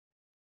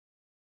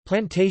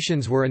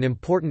Plantations were an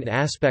important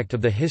aspect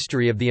of the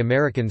history of the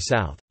American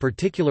South,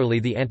 particularly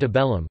the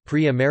antebellum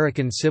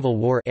pre-American Civil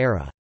War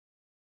era.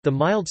 The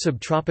mild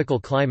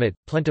subtropical climate,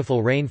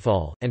 plentiful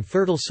rainfall, and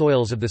fertile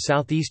soils of the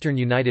southeastern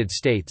United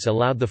States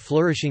allowed the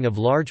flourishing of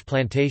large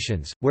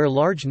plantations, where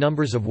large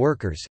numbers of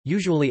workers,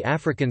 usually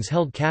Africans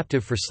held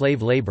captive for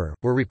slave labor,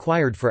 were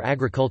required for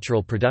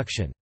agricultural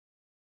production.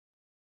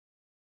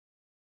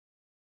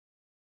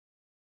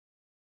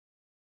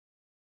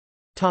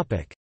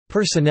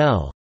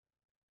 Personnel.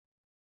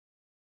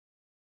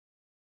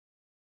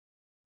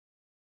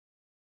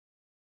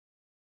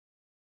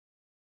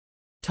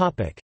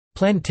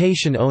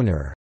 Plantation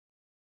owner.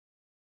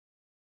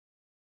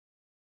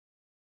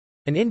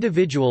 An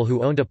individual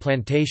who owned a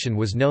plantation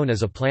was known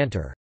as a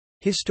planter.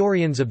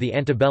 Historians of the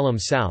antebellum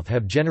South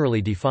have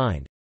generally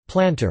defined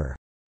planter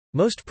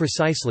most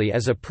precisely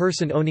as a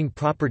person owning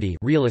property,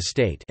 real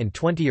estate, and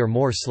 20 or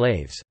more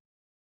slaves.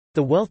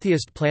 The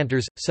wealthiest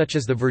planters, such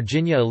as the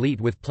Virginia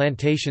elite with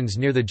plantations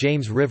near the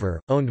James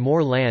River, owned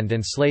more land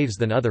and slaves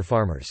than other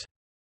farmers.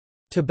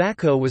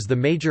 Tobacco was the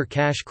major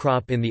cash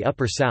crop in the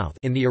Upper South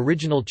in the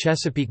original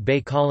Chesapeake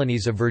Bay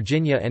colonies of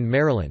Virginia and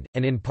Maryland,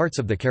 and in parts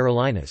of the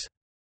Carolinas.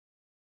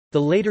 The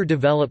later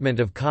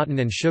development of cotton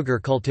and sugar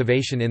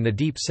cultivation in the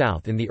Deep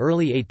South in the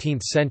early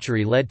 18th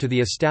century led to the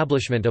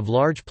establishment of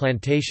large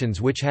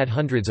plantations which had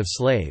hundreds of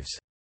slaves.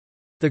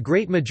 The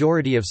great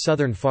majority of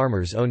Southern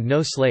farmers owned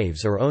no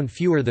slaves or owned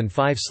fewer than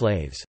 5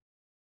 slaves.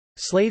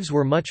 Slaves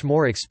were much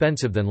more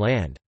expensive than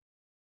land.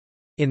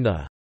 In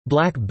the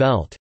Black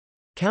Belt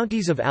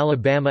counties of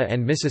Alabama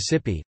and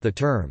Mississippi, the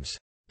terms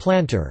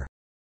planter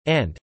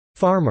and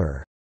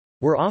farmer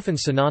were often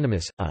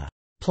synonymous. A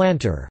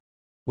planter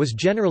was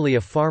generally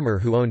a farmer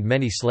who owned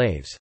many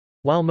slaves.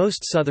 While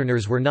most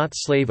Southerners were not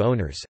slave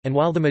owners, and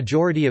while the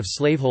majority of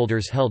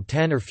slaveholders held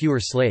 10 or fewer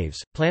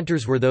slaves,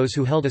 planters were those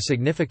who held a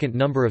significant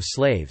number of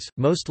slaves,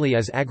 mostly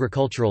as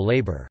agricultural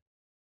labor.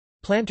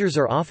 Planters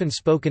are often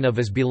spoken of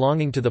as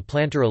belonging to the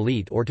planter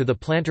elite or to the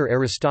planter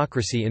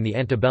aristocracy in the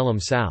antebellum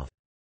South.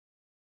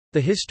 The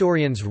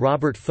historians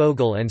Robert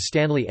Fogel and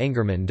Stanley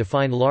Engerman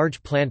define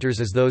large planters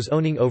as those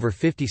owning over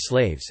 50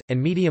 slaves,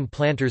 and medium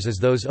planters as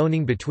those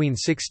owning between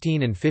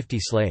 16 and 50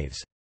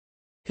 slaves.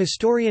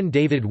 Historian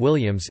David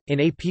Williams, in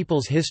A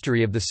People's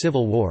History of the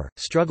Civil War,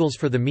 Struggles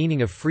for the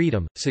Meaning of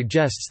Freedom,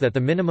 suggests that the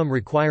minimum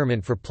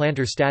requirement for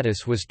planter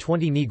status was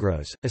 20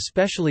 Negroes,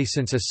 especially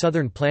since a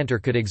Southern planter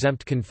could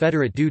exempt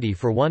Confederate duty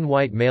for one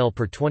white male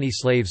per 20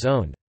 slaves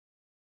owned.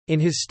 In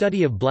his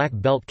study of Black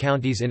Belt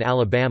counties in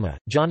Alabama,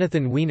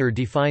 Jonathan Weiner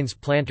defines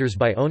planters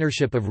by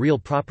ownership of real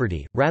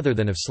property, rather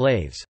than of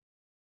slaves.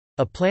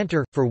 A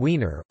planter, for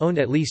Weiner, owned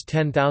at least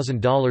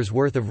 $10,000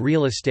 worth of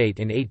real estate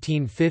in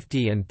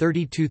 1850 and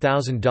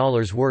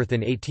 $32,000 worth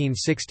in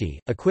 1860,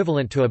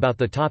 equivalent to about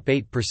the top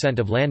 8%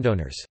 of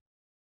landowners.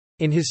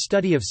 In his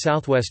study of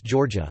southwest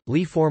Georgia,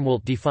 Lee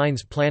Formwalt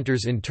defines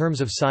planters in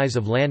terms of size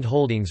of land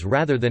holdings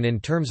rather than in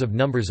terms of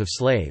numbers of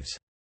slaves.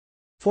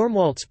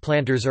 Formwalt's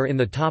planters are in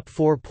the top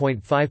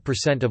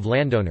 4.5% of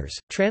landowners,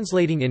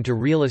 translating into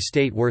real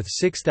estate worth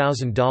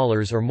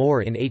 $6,000 or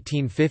more in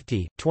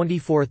 1850,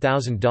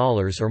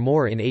 $24,000 or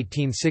more in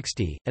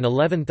 1860, and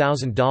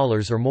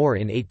 $11,000 or more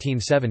in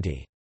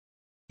 1870.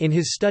 In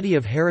his study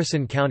of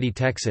Harrison County,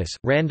 Texas,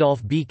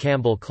 Randolph B.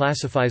 Campbell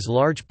classifies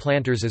large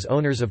planters as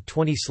owners of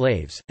 20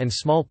 slaves, and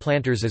small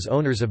planters as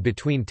owners of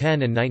between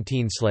 10 and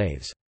 19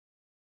 slaves.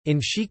 In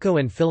Chico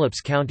and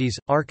Phillips counties,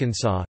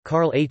 Arkansas,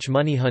 Carl H.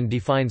 Moneyhun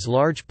defines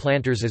large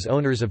planters as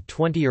owners of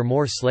 20 or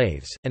more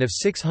slaves, and of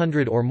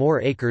 600 or more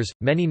acres.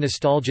 Many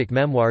nostalgic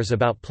memoirs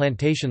about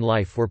plantation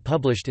life were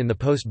published in the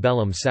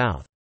post-bellum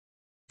South.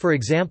 For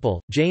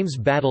example, James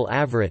Battle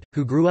Averett,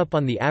 who grew up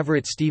on the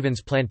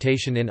Averett-Stevens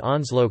plantation in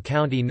Onslow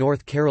County,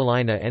 North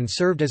Carolina and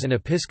served as an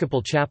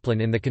Episcopal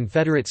chaplain in the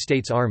Confederate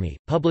States Army,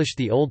 published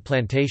The Old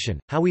Plantation,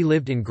 How We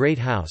Lived in Great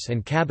House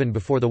and Cabin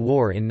Before the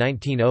War in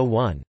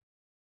 1901.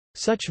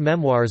 Such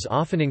memoirs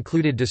often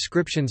included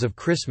descriptions of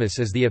Christmas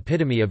as the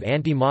epitome of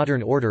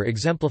anti-modern order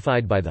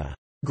exemplified by the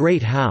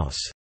Great House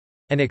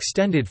and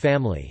extended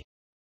family.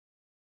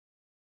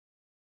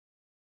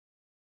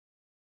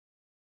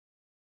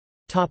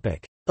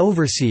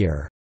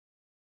 Overseer.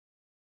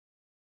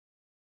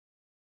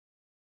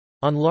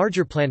 On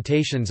larger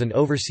plantations, an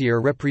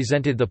overseer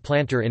represented the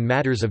planter in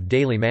matters of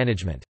daily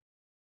management.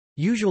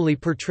 Usually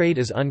portrayed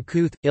as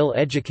uncouth,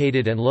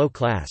 ill-educated and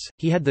low-class,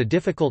 he had the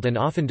difficult and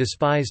often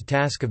despised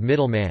task of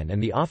middleman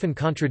and the often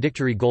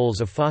contradictory goals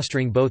of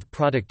fostering both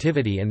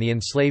productivity and the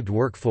enslaved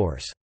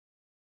workforce.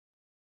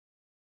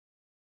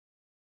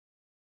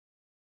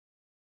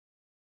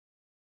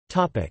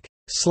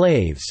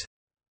 Slaves.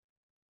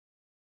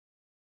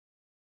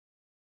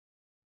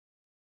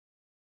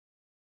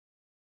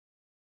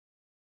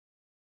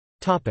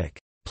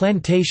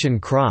 Plantation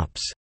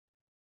crops.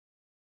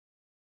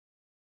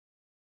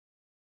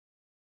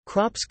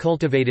 Crops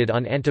cultivated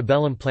on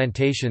antebellum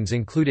plantations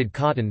included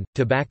cotton,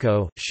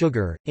 tobacco,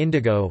 sugar,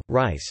 indigo,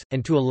 rice,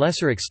 and to a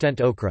lesser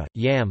extent okra,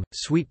 yam,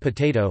 sweet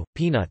potato,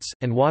 peanuts,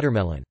 and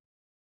watermelon.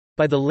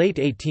 By the late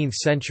 18th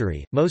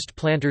century, most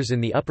planters in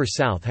the Upper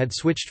South had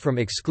switched from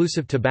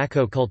exclusive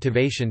tobacco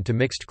cultivation to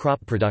mixed crop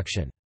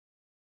production.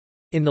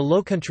 In the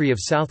lowcountry of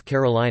South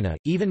Carolina,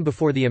 even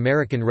before the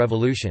American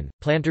Revolution,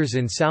 planters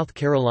in South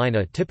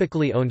Carolina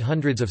typically owned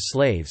hundreds of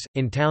slaves.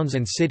 In towns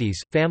and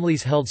cities,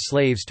 families held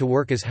slaves to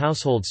work as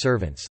household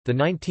servants. The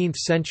 19th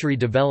century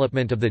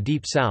development of the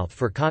Deep South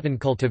for cotton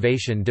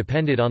cultivation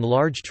depended on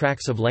large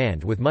tracts of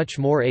land with much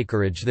more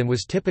acreage than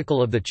was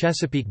typical of the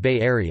Chesapeake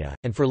Bay area,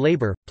 and for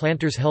labor,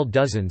 planters held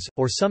dozens,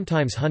 or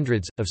sometimes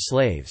hundreds, of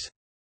slaves.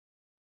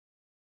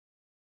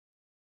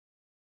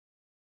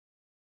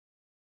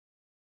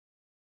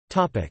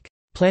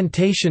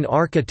 Plantation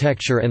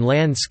architecture and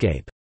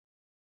landscape.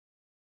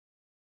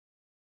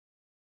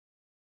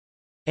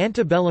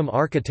 Antebellum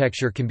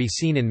architecture can be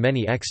seen in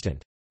many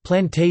extant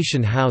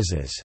plantation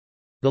houses,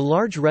 the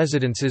large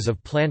residences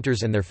of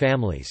planters and their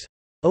families.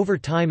 Over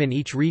time in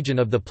each region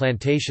of the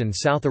plantation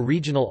south a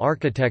regional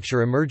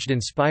architecture emerged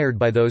inspired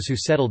by those who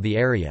settled the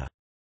area.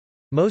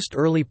 Most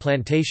early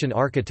plantation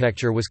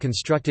architecture was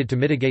constructed to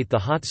mitigate the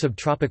hot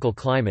subtropical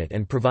climate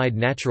and provide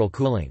natural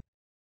cooling.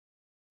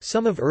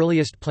 Some of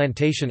earliest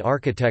plantation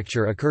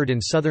architecture occurred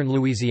in southern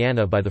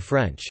Louisiana by the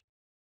French.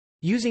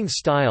 Using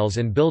styles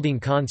and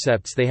building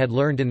concepts they had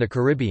learned in the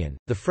Caribbean,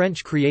 the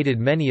French created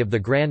many of the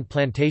grand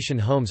plantation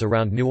homes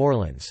around New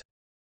Orleans.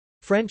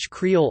 French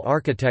Creole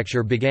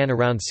architecture began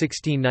around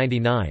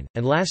 1699,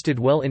 and lasted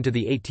well into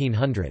the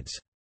 1800s.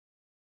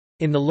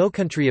 In the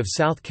lowcountry of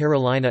South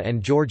Carolina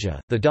and Georgia,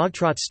 the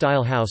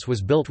dogtrot-style house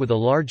was built with a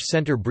large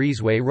center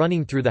breezeway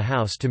running through the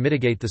house to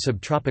mitigate the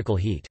subtropical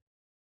heat.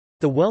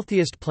 The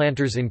wealthiest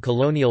planters in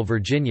colonial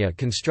Virginia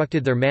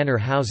constructed their manor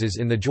houses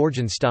in the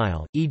Georgian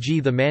style,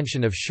 e.g. the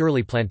mansion of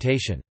Shirley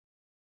Plantation.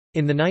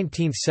 In the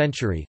 19th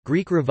century,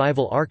 Greek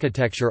Revival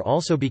architecture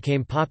also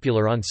became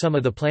popular on some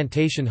of the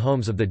plantation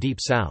homes of the Deep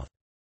South.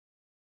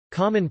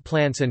 Common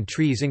plants and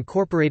trees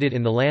incorporated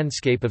in the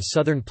landscape of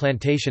southern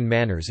plantation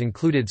manors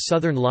included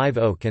southern live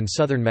oak and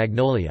southern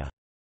magnolia.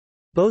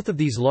 Both of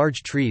these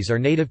large trees are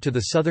native to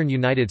the southern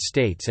United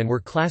States and were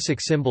classic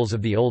symbols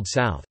of the Old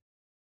South.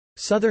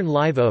 Southern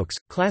live oaks,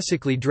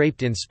 classically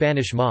draped in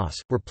Spanish moss,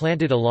 were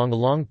planted along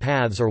long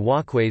paths or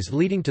walkways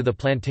leading to the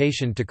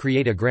plantation to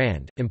create a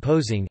grand,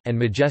 imposing, and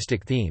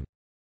majestic theme.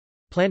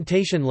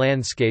 Plantation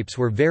landscapes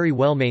were very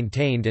well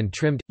maintained and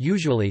trimmed.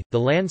 Usually, the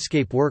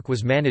landscape work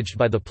was managed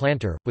by the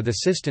planter, with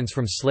assistance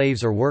from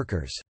slaves or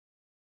workers.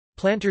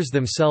 Planters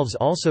themselves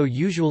also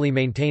usually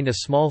maintained a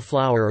small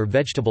flower or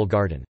vegetable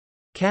garden.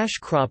 Cash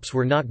crops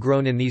were not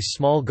grown in these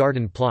small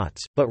garden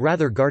plots, but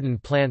rather garden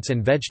plants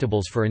and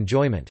vegetables for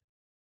enjoyment.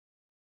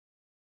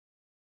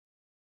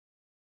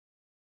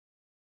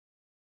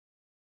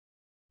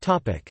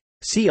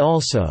 See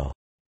also: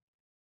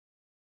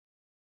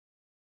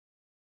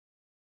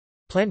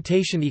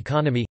 Plantation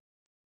economy,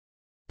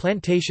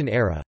 Plantation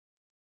era,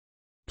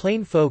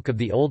 Plain folk of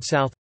the Old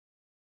South,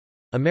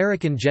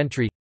 American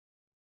gentry,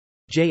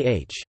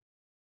 J.H.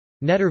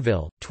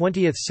 Netterville,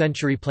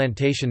 20th-century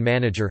plantation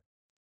manager,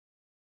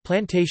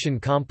 Plantation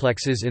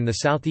complexes in the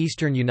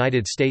southeastern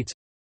United States,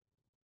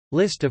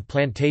 List of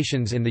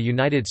plantations in the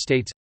United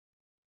States,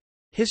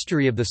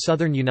 History of the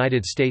southern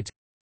United States,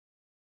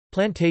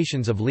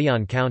 Plantations of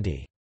Leon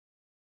County.